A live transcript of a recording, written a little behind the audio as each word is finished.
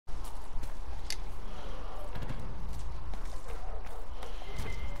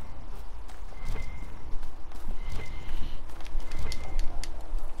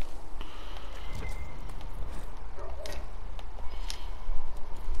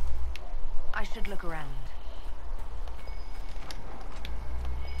I should look around.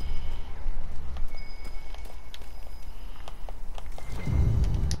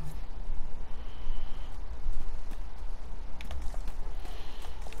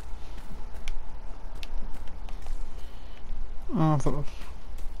 اه خلاص.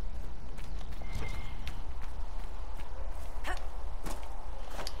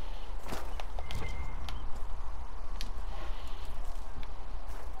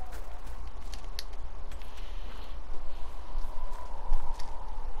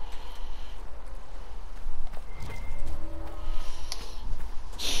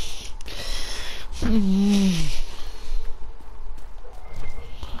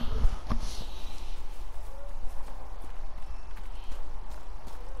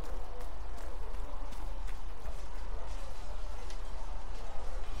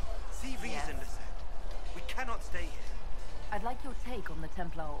 I'd like your take on the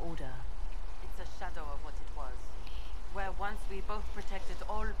Templar Order. It's a shadow of what it was. Where once we both protected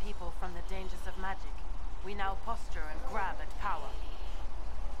all people from the dangers of magic, we now posture and grab at power.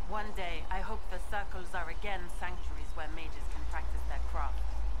 One day, I hope the circles are again sanctuaries where mages can practice their craft.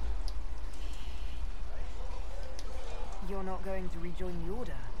 You're not going to rejoin the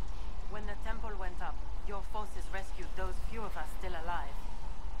Order? When the temple went up, your forces rescued those few of us still alive.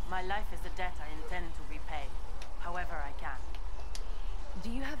 My life is a debt I intend to repay, however I can. Do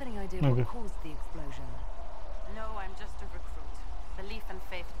you have any idea what caused the explosion? No, I'm just a recruit. Belief and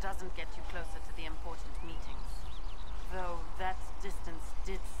faith doesn't get you closer to the important meetings. Though that distance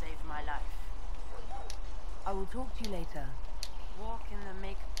did save my life. I will talk to you later. Walk in the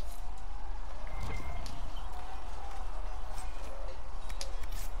make...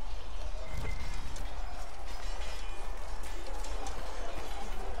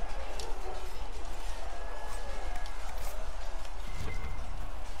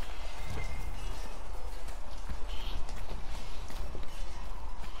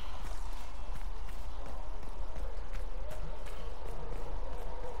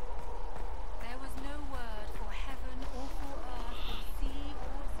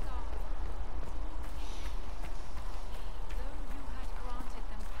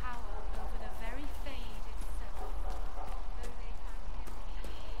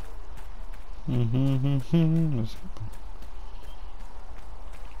 Let's go.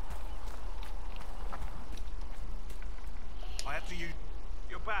 I have to use...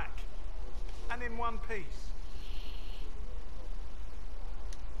 You're back. And in one piece.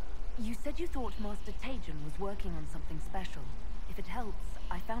 You said you thought Master Tajan was working on something special. If it helps,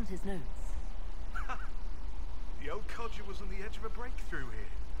 I found his notes. The old codger was on the edge of a breakthrough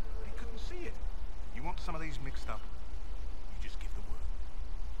here. He couldn't see it. You want some of these mixed up? You just give the word.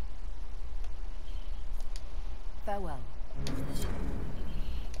 Farewell.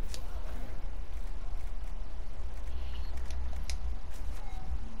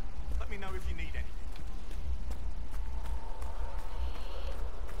 Let me know if you need anything.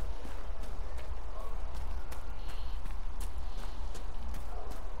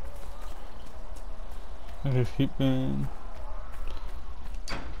 I just keep going.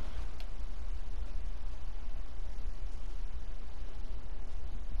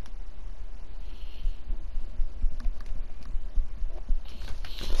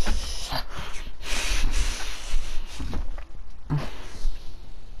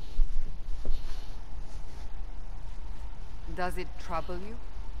 Does it trouble you?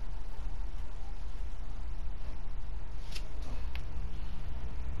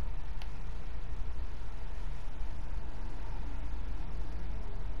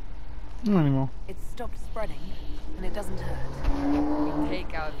 Not anymore. It's stopped spreading, and it doesn't hurt. We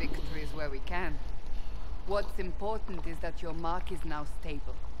take our victories where we can. What's important is that your mark is now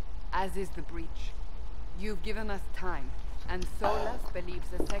stable, as is the breach. You've given us time, and Solas believes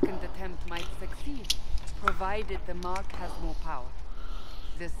a second attempt might succeed, provided the mark has more power.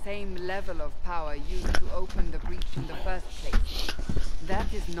 The same level of power used to open the breach in the first place.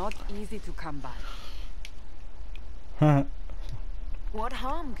 That is not easy to come by. What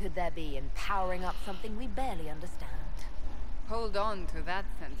harm could there be in powering up something we barely understand? Hold on to that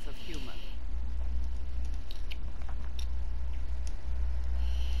sense of humor.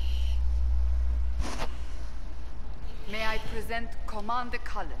 May I present Commander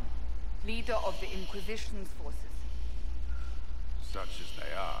Cullen, leader of the Inquisition's forces. Such as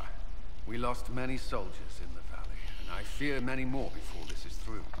they are. We lost many soldiers in the valley, and I fear many more before this is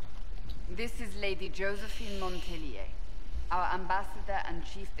through. This is Lady Josephine Montelier, our ambassador and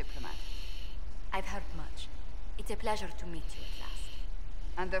chief diplomat. I've heard much. It's a pleasure to meet you at last.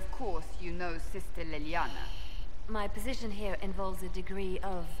 And of course, you know Sister Liliana. My position here involves a degree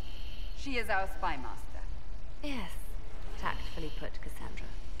of She is our spy master. Yes, tactfully put, Cassandra.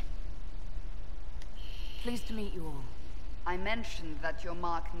 Pleased to meet you all. I mentioned that your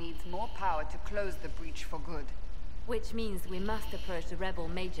mark needs more power to close the breach for good. Which means we must approach the rebel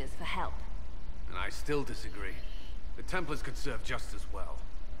mages for help. And I still disagree. The Templars could serve just as well.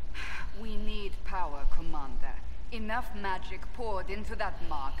 We need power, Commander. Enough magic poured into that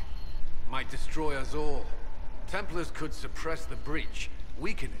mark. Might destroy us all. Templars could suppress the breach,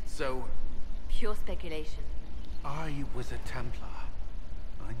 weaken it, so... Pure speculation. I was a Templar.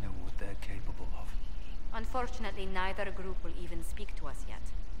 I know what they're capable of. Unfortunately, neither group will even speak to us yet.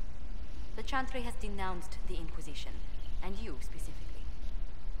 The Chantry has denounced the Inquisition, and you specifically.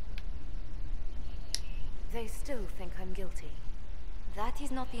 They still think I'm guilty. That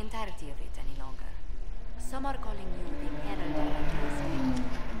is not the entirety of it any longer. Some are calling you the Herald of Andraste,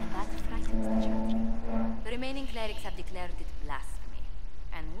 and that frightens the Chantry. The remaining clerics have declared it blasphemy,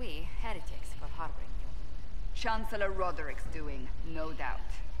 and we, heretics, for harboring you. Chancellor Roderick's doing, no doubt.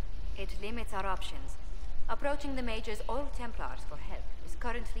 It limits our options. Approaching the mages or Templars for help is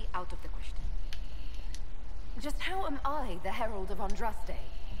currently out of the question. Just how am I the Herald of Andraste?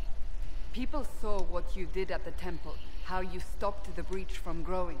 People saw what you did at the temple, how you stopped the breach from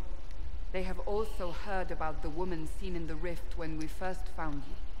growing. They have also heard about the woman seen in the rift when we first found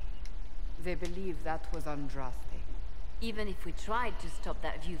you. They believe that was Andraste. Even if we tried to stop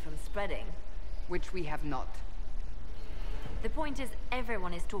that view from spreading. Which we have not. The point is,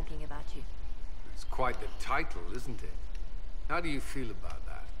 everyone is talking about you. It's quite the title, isn't it? How do you feel about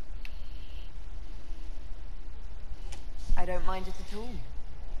that? I don't mind it at all.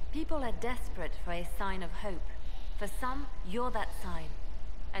 People are desperate for a sign of hope. For some, you're that sign.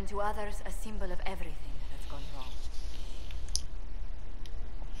 And to others, a symbol of everything that's gone wrong.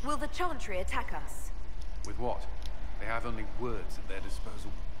 Will the Chantry attack us? With what? They have only words at their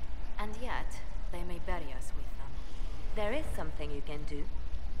disposal. And yet, they may bury us with them. There is something you can do.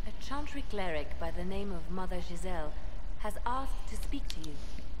 A Chantry cleric by the name of Mother Giselle has asked to speak to you.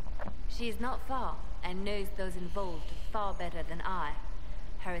 She is not far, and knows those involved far better than I.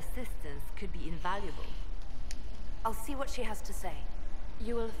 Her assistance could be invaluable. I'll see what she has to say.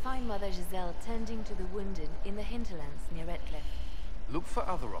 You will find Mother Giselle tending to the wounded in the hinterlands near Redcliffe. Look for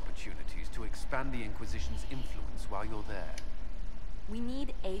other opportunities to expand the Inquisition's influence while you're there. We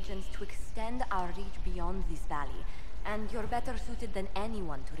need agents to extend our reach beyond this valley, and you're better suited than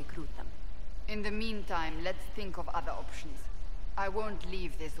anyone to recruit them. In the meantime, let's think of other options. I won't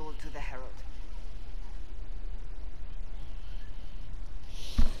leave this all to the Herald.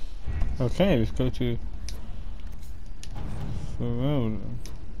 Okay, let's go to Ferelden.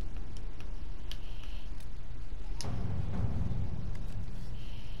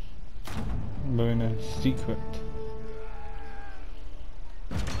 But in a secret.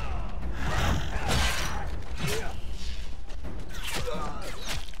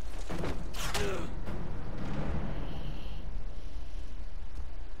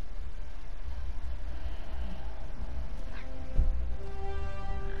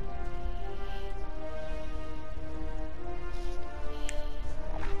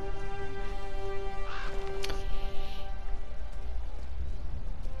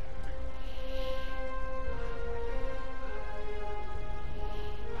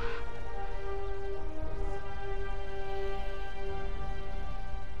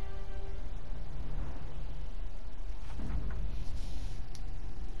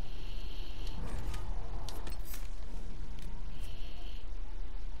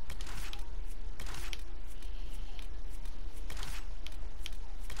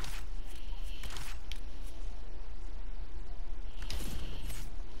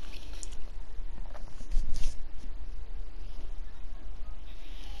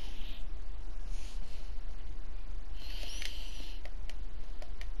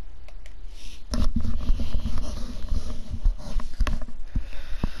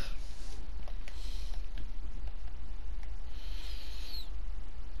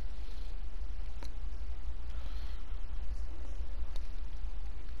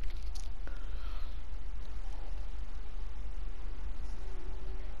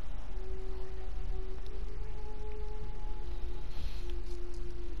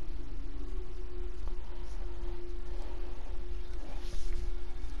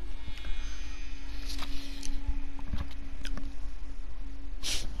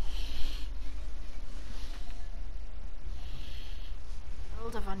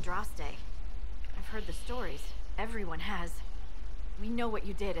 Of Andraste. I've heard the stories. Everyone has. We know what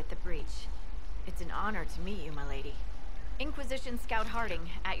you did at the breach. It's an honor to meet you, my lady. Inquisition Scout Harding,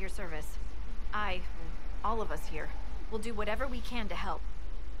 at your service. All of us here, will do whatever we can to help.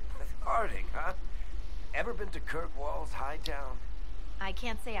 Harding, huh? Ever been to Kirkwall's Hightown? I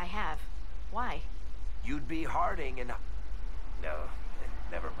can't say I have. Why? You'd be Harding and... No,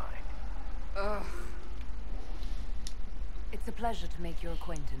 never mind. Ugh. It's a pleasure to make your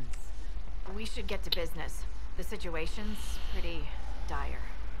acquaintance. We should get to business. The situation's pretty dire.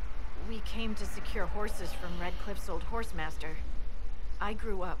 We came to secure horses from Redcliffe's old horsemaster. I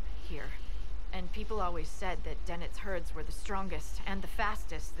grew up here, and people always said that Dennett's herds were the strongest and the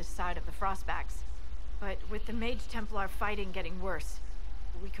fastest this side of the Frostbacks. But with the Mage Templar fighting getting worse,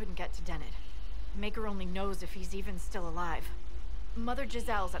 we couldn't get to Dennett. Maker only knows if he's even still alive. Mother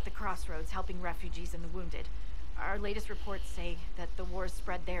Giselle's at the crossroads helping refugees and the wounded. Our latest reports say that the war's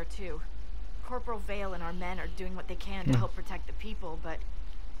spread there too. Corporal Vale and our men are doing what they can to help protect the people, but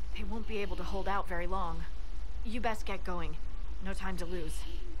they won't be able to hold out very long. You best get going. No time to lose.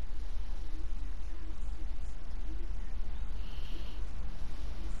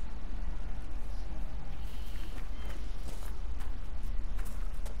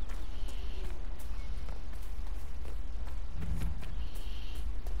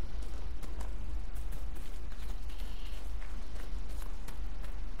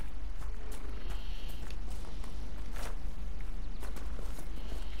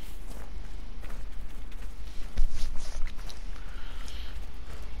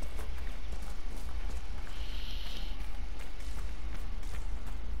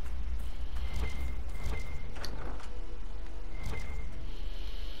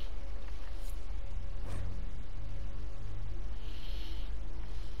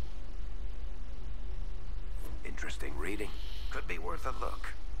 Interesting reading. Could be worth a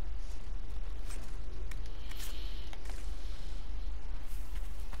look.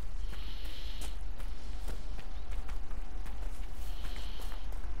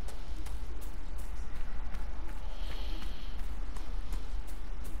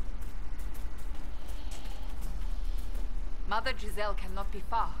 Mother Giselle cannot be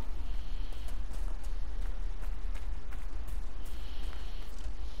far.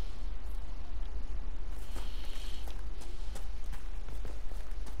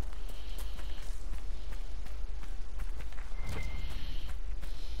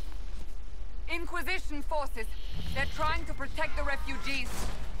 Inquisition forces. They're trying to protect the refugees.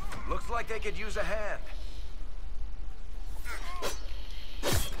 Looks like they could use a hand.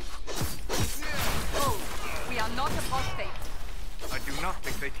 Oh, we are not apostates. I do not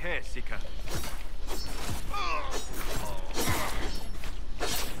think they care, Seeker.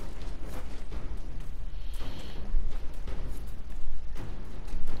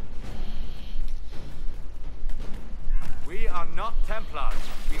 We are not Templars.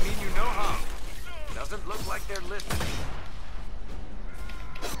 We mean you no harm. Doesn't look like they're listening.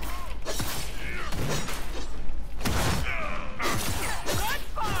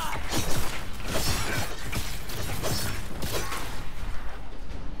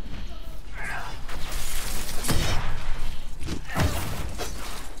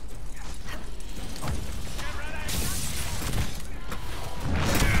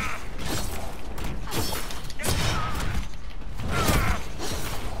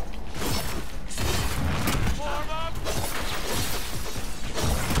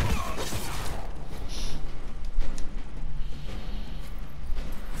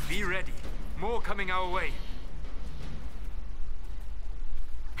 Be ready. More coming our way.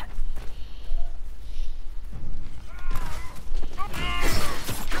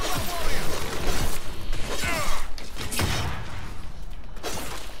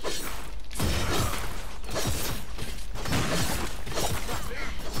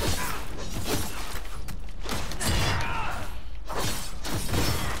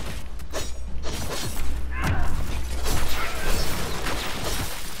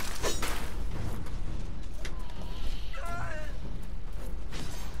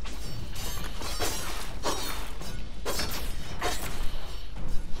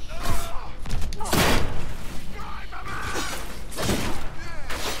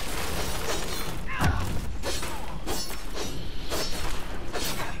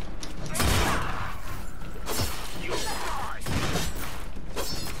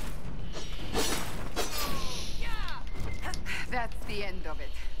 That's the end of it.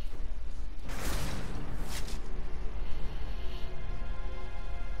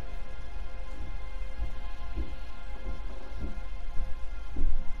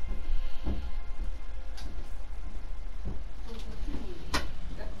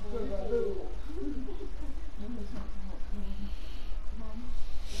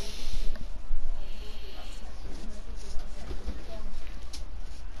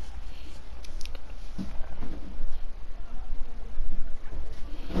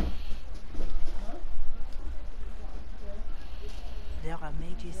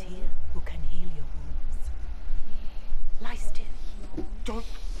 mages here who can heal your wounds. Lie still. Don't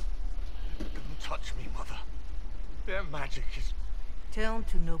touch me, Mother. Their magic is... Turn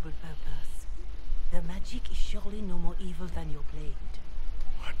to noble purpose. Their magic is surely no more evil than your blade.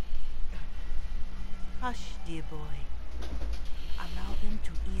 What? Hush, dear boy. Allow them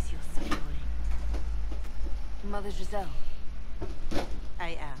to ease your suffering. Mother Giselle. I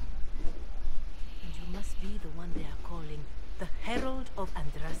am. And you must be the one they are calling the Herald of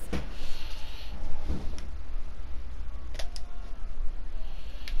Andraste.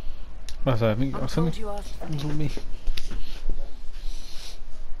 What's that? I think I'm that's told something. you asked for It's me. all me.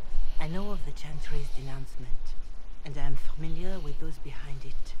 I know of the Chantry's denouncement, and I am familiar with those behind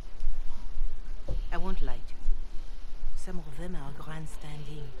it. I won't lie to you. Some of them are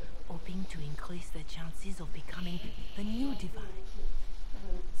grandstanding, hoping to increase their chances of becoming the new divine.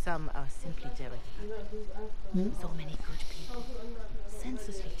 Some are simply terrified. So many good people,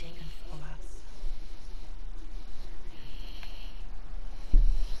 senselessly taken from us.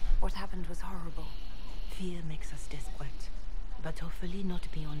 What happened was horrible. Fear makes us desperate, but hopefully not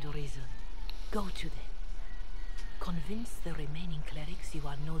beyond reason. Go to them. Convince the remaining clerics you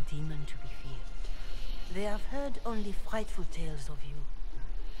are no demon to be feared. They have heard only frightful tales of you.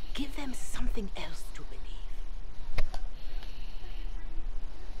 Give them something else to believe.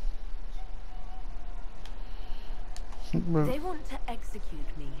 They want to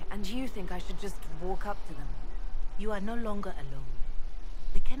execute me, and you think I should just walk up to them? You are no longer alone.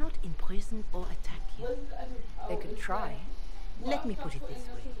 They cannot imprison or attack you. They could try. Let me put it this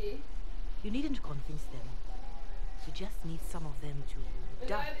way. You needn't convince them. You just need some of them to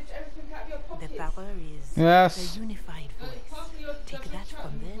die. The power is Yes. the unified voice. Take that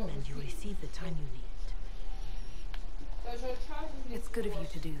from them and you receive the time you need. It's good of you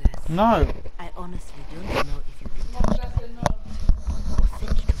to do this. No. I honestly don't know if you've been touched by it or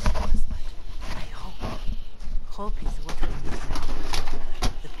sent to help us, but I hope. Hope is what we need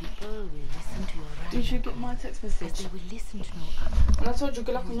now. The people will listen to your rant. Did you get my text As message? they will listen to no other. And I told you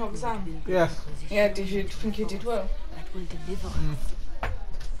good luck on your exam. Yes. Yeah, did you think you did well? That will deliver us.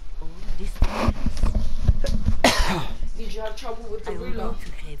 All this time. Did you have trouble with the I will ruler? go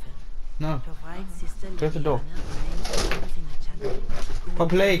to heaven. No. Provide Sister Close the door. Liliana remains in a channel who will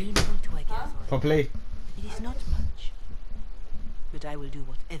Properly. be amenable to a gathering. Properly. It is not much, but I will do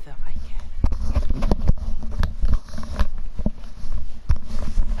whatever I can.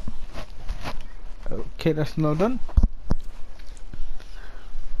 Okay, that's now done.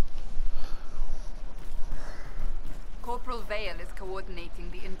 Corporal Vale is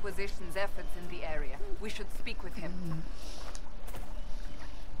coordinating the Inquisition's efforts in the area. We should speak with him.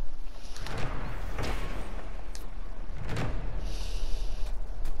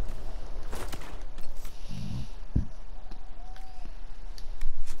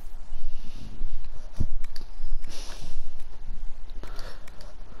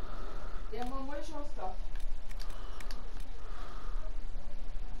 Yeah, Mum, where's your stuff?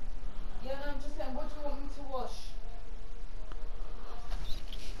 Yeah, no, I'm just saying, what do you want me to wash?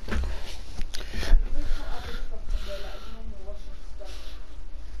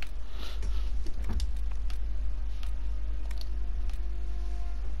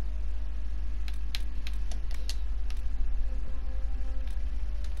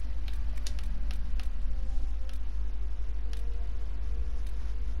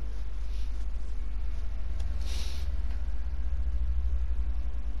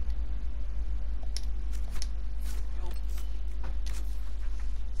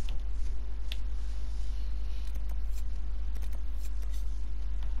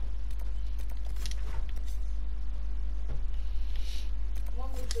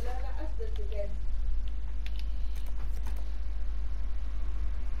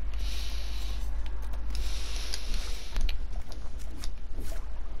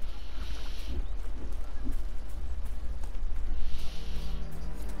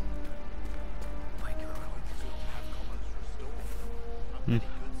 You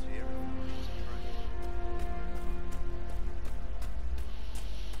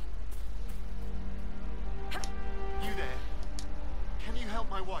there? Can you help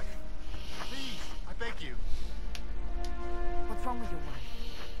my wife? Please, I beg you. What's wrong with your wife?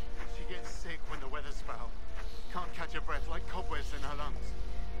 She gets sick when the weather's foul. Can't catch her breath, like cobwebs in her lungs.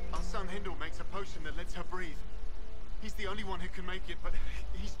 Our son Hindle makes a potion that lets her breathe. He's the only one who can make it, but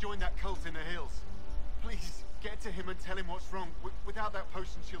he's joined that cult in the hills. Please, get to him and tell him what's wrong. Without that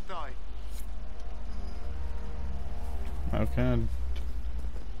potion, she'll die. Okay.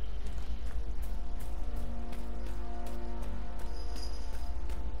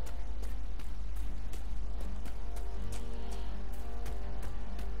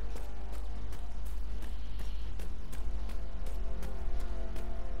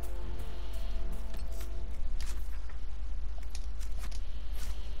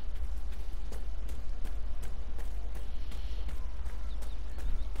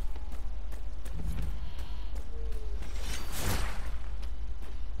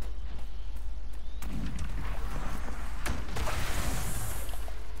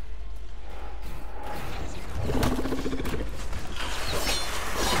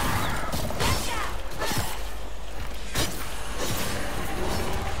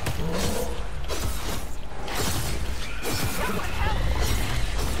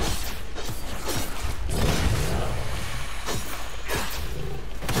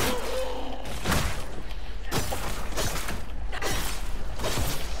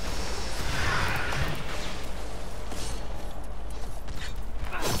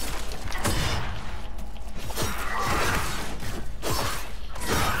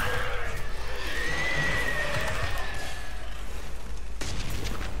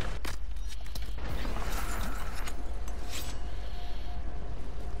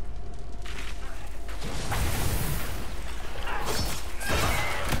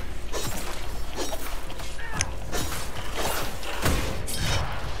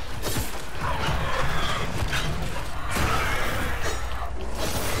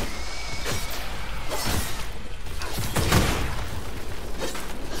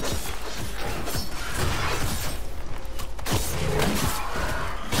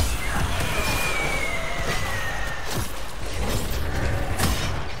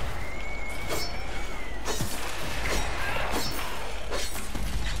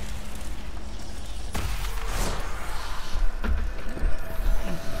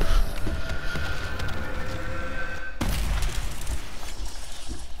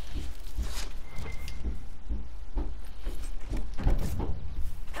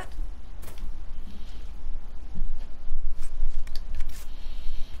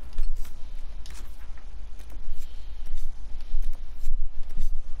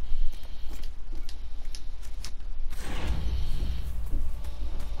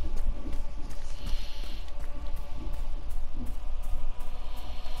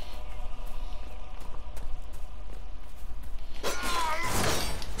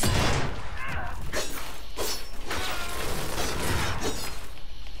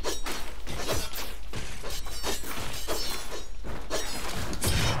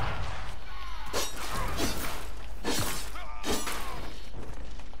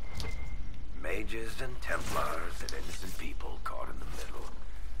 mages and Templars and innocent people caught in the middle.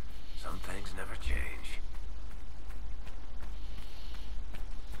 Some things never change.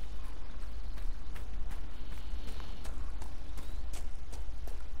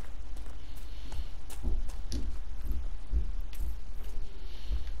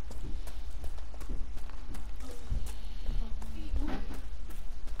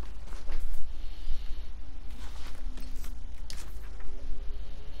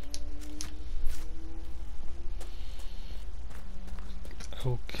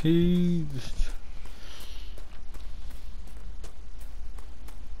 Okay, just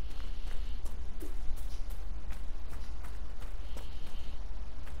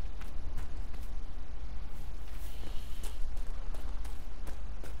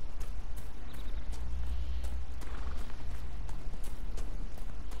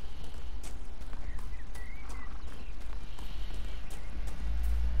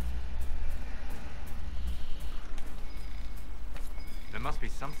There must be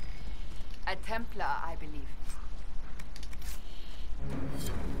something. A Templar, I believe.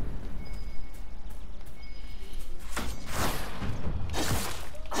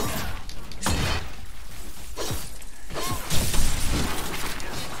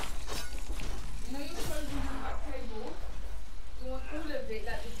 You know you're supposed to have that table? You want all of it,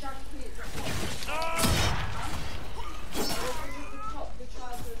 like the jack plate, the top. Or is it the top, the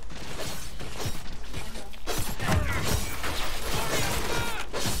trousers?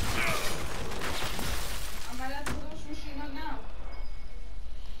 Am I allowed to put the washing machine on now?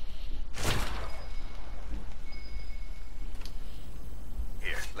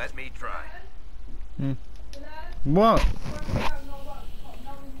 Here, let me try. what?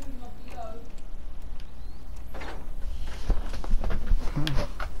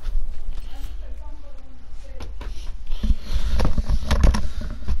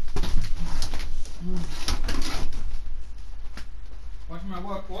 Watch my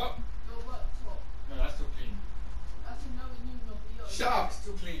work, what? Your work top. No, that's too clean. That's a no and you not be Shut up, it's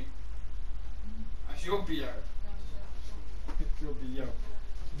too clean. That's your beer. It's your beer.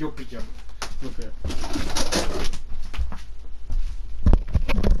 Your beer. Your beer.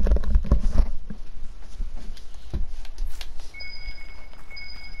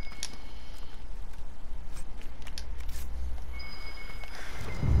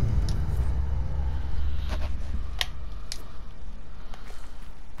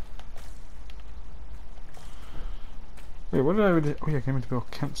 Wait, what did I really? Oh yeah, I came in to build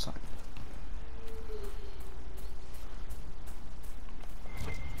a campsite.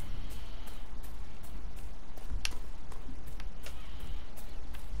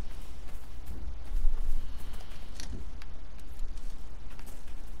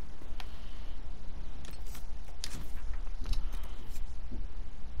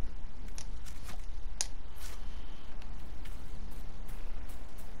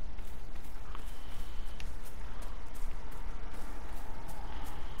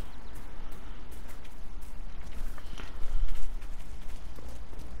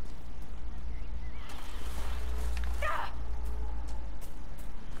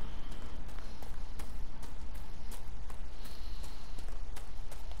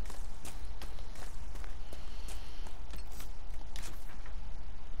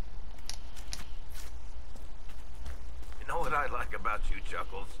 You know what I like about you,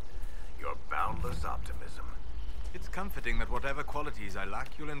 Chuckles? Your boundless optimism. It's comforting that whatever qualities I lack,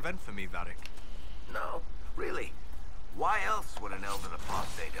 you'll invent for me, Varric. No, really. Why else would an elven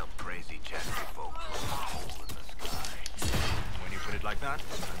apostate help crazy Chantry folk close a hole in the sky? When you put it like that,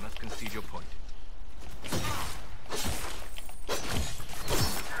 I must concede your point.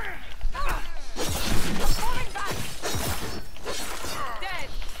 Falling back! Dead!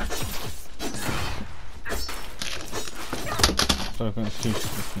 So I can't see the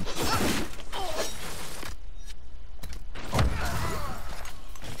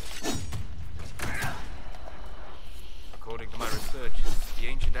According to my research, the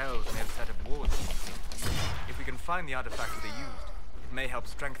ancient elves may have set up wards. If we can find the artifacts they used, it may help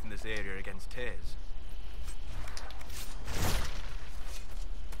strengthen this area against tears.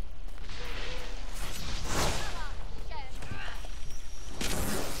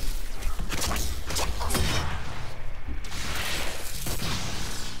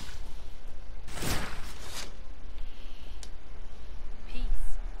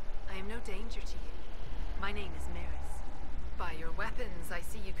 danger to you. My name is Maris. By your weapons, I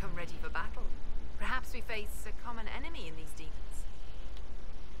see you come ready for battle. Perhaps we face a common enemy in these demons.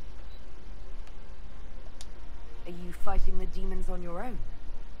 Are you fighting the demons on your own?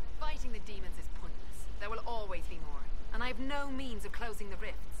 Fighting the demons is pointless. There will always be more, and I have no means of closing the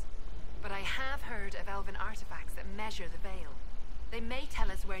rifts. But I have heard of elven artifacts that measure the veil. They may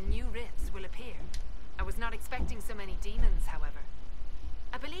tell us where new rifts will appear. I was not expecting so many demons, however.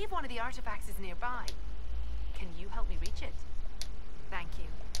 I believe one of the artifacts is nearby. Can you help me reach it? Thank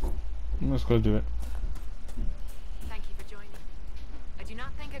you. Let's go do it. Thank you for joining. I do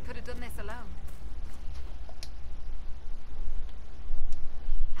not think I could have done this alone.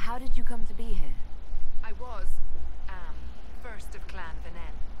 How did you come to be here? I was, first of Clan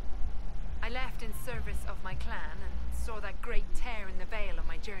Venen. I left in service of my clan and saw that great tear in the veil on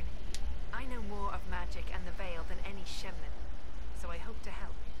my journey. I know more of magic and the veil than any Shemlin, so I hope to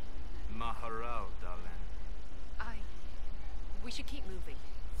help. Maharao, darling. We should keep moving.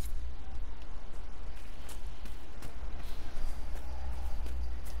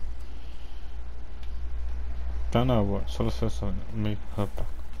 Don't know what. Solo says something. Me, her back.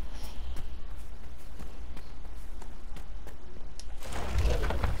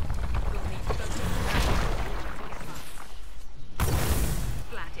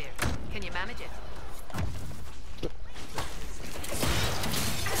 Flat here. Can you manage it?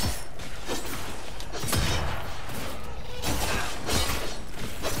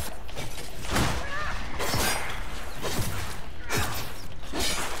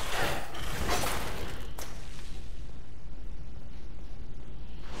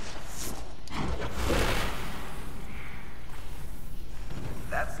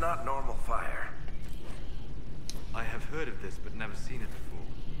 That's not normal fire. I have heard of this, but never seen it before.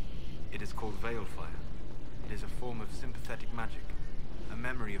 It is called veil fire. It is a form of sympathetic magic. A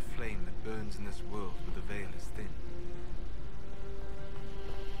memory of flame that burns in this world where the veil is thin.